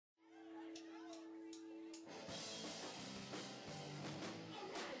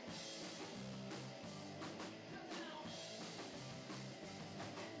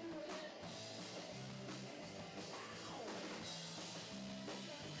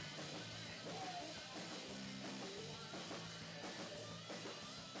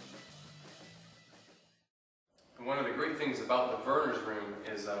about the Vernors Room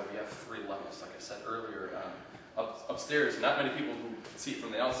is we have 3 levels, like I said earlier. Upstairs, not many people who see it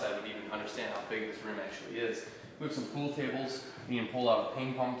from the outside would even understand how big this room actually is. We have some pool tables. You can pull out a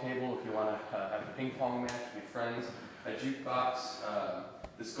ping pong table if you want to have a ping pong match with your friends. A jukebox.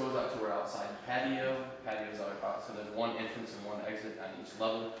 This goes out to our outside patio. Patios out, so there's 1 entrance and 1 exit on each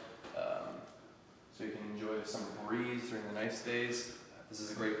level. So you can enjoy the summer breeze during the nice days. This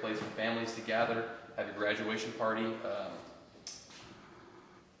is a great place for families to gather, have your graduation party,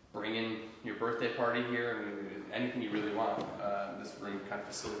 bring in your birthday party here. I mean, anything you really want. This room kind of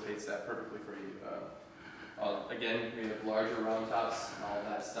facilitates that perfectly for you. Again, we have larger round tops, and all of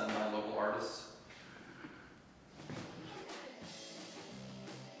that's done by local artists.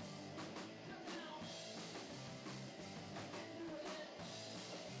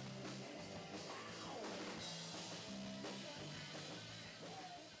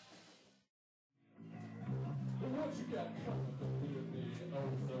 What you got coming to be in the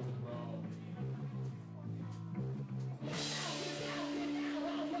old wrong?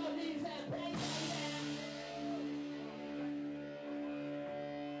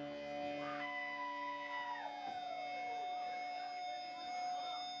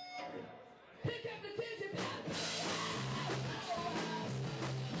 Pick up the digit pad.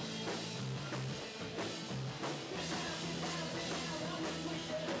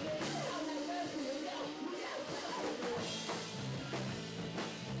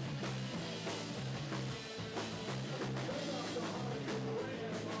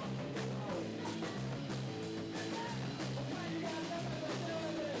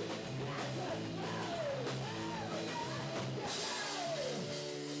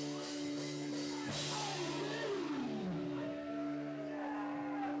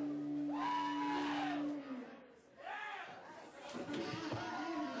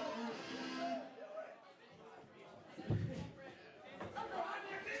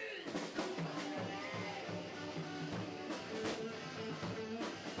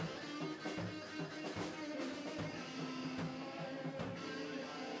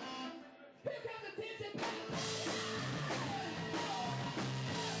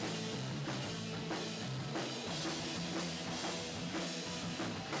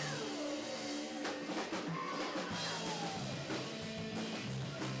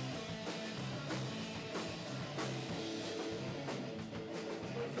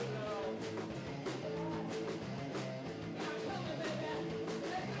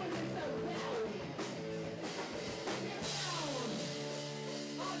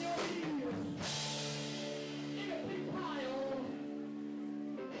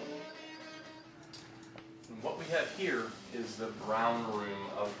 What we have here is the brown room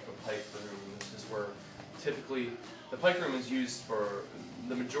of the Pike Room. This is where typically the Pike Room is used for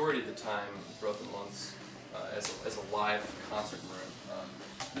the majority of the time throughout the months as a live concert room.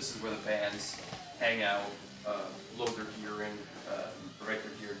 This is where the bands hang out, load their gear in, break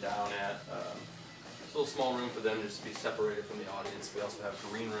their gear down at. It's a little small room for them just to be separated from the audience. We also have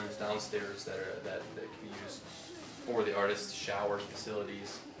green rooms downstairs that can be used for the artists, showers,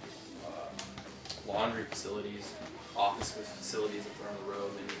 facilities, laundry facilities, office facilities if they're on the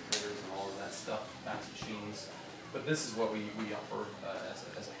road, maybe printers and all of that stuff, fax machines. But this is what we offer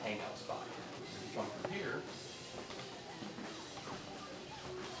as a hangout spot. If you come through here,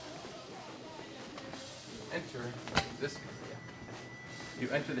 you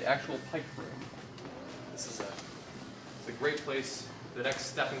enter the actual Pike Room. This is a great place, the next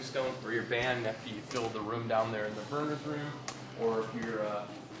stepping stone for your band after you fill the room down there in the Vernors Room, or if you're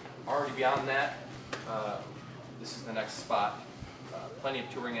already beyond that, this is the next spot. Plenty of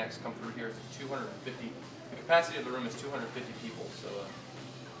touring acts come through here. It's 250. The capacity of the room is 250 people, so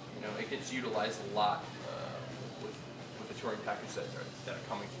you know it gets utilized a lot with the touring package that are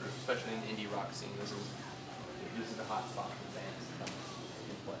coming through, especially in the indie rock scene. This is the hot spot for bands to come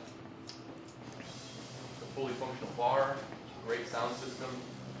and play. It's a fully functional bar, great sound system,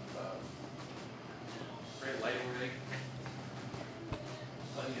 great lighting rig,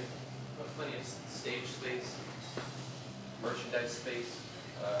 plenty of stage space, merchandise space.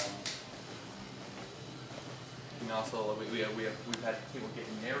 And also we've had people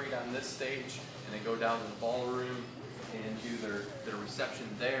getting married on this stage, and they go down to the ballroom and do their reception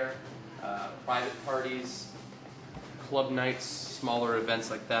there. Private parties, club nights, smaller events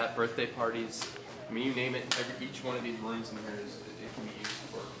like that, birthday parties. I mean, you name it. Each one of these rooms in here it can be used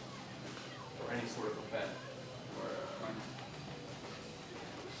for any sort of event.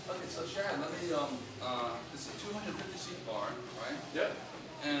 Okay, so Sharon, let me, it's a 250-seat bar, right? Yeah.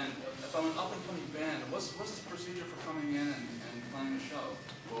 And if I'm an up-and-coming band, what's the procedure for coming in and playing a show?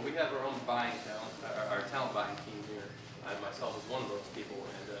 Well, we have our own buying talent, our talent buying team here. I myself was one of those people,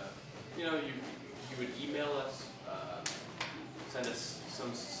 and you know, you would email us, send us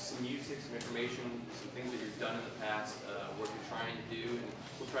some music, some information, some things that you've done in the past, what you're trying to do, and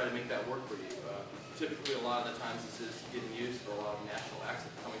we'll try to make that work for you. Typically, a lot of the times this is getting used for a lot of national acts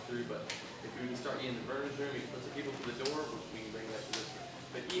that are coming through, but if we can start you in the Vernors Room, you can put some people to the door, we can bring that to this room.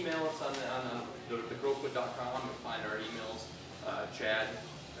 But email us on the Crofoot.com and find our emails. Chad,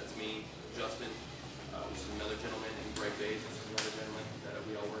 that's me, Justin, which is another gentleman, and Greg Bays, which is another gentleman, that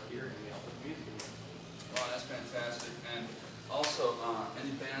we all work here, and we all put the music in there. Wow, that's fantastic. And also,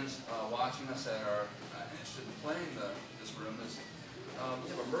 any bands watching us that are interested in playing this room,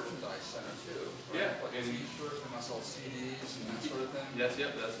 we have a merchandise center too. Right? Yeah, like T-shirts, we must sell CDs and that sort of thing. Yes,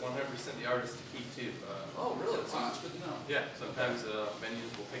 yep, that's 100% the artist's key too. Oh, really? Wow, that's good to know. Yeah, sometimes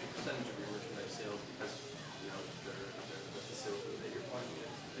venues will take a percentage of your merchandise sales because you know they're the facility that you're playing in.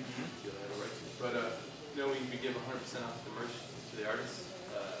 They feel they have a right to. But you know, we give 100% off the merch to the artists.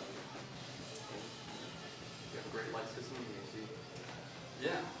 We have a great light system. You can see.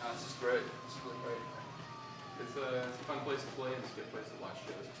 Yeah, this is great. This is really great. It's a fun place to play, and it's a good place to watch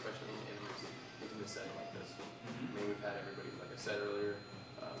shows, especially in a setting like this. I mean, we've had everybody, like I said earlier,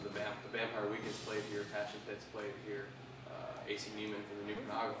 the Vampire Weekends played here, Passion Pits played here, AC Newman from the New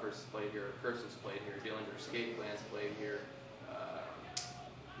Pornographers played here, Curson's played here, Dillinger Escape Plans played here.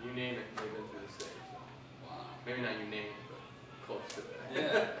 You name it, they've been through the stage. So. Wow. Maybe not you name it, but close to that.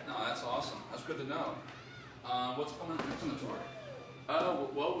 Yeah, no, that's awesome. That's good to know. What's coming next on the tour?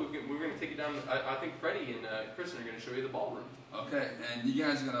 Well, we're going to take you down. I think Freddie and Kristen are going to show you the ballroom. Okay, and you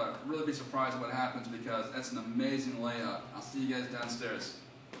guys are going to really be surprised at what happens because that's an amazing layout. I'll see you guys downstairs.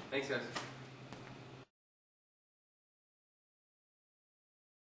 Thanks, guys.